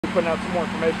putting out some more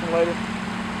information later?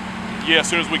 Yeah, as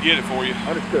soon as we get it for you.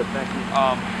 Understood, thank you.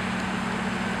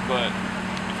 But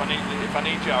if I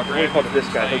need you, I'll grab you. We'll talk to this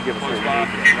guy, he'll give us what we need.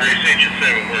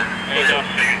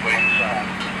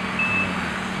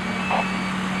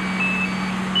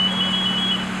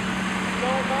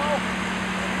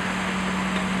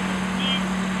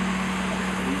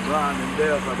 He's blind and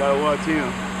deaf, I gotta watch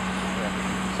him.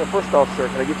 So first off, sir,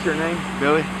 can I get your name?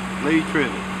 Billy Lee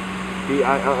Trivett.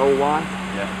 B-I-L-O-Y?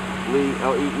 Yeah. Lee,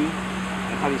 L-E-E?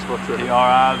 And how do you spell Trivett?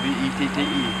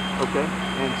 T-R-I-V-E-T-T-E. Okay.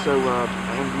 And so,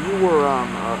 and you were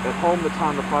at home the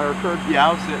time the fire occurred? Yeah,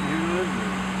 I was sitting here in the living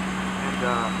room. And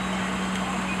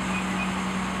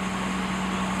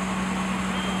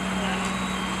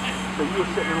so you were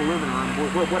sitting in the living room.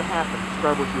 What happened?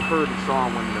 Describe what you heard and saw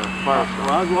when the fire started.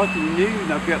 Well, I was watching the news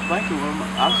and I kept thinking, well,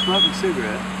 I was smoking a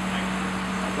cigarette.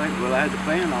 I think, well, I had the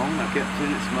fan on. I kept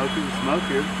seeing it smoking, the smoke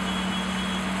here.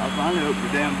 I finally opened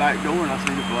the damn back door and I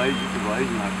seen the blaze, and like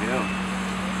hell.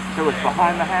 So it's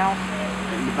behind the house?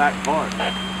 In the back part.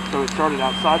 So it started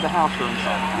outside the house or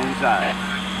inside? Inside.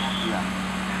 Yeah.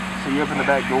 So you opened the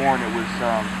back door and it was,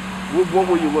 what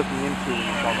were you looking into when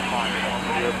you saw the fire?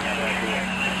 When you opened that back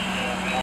door?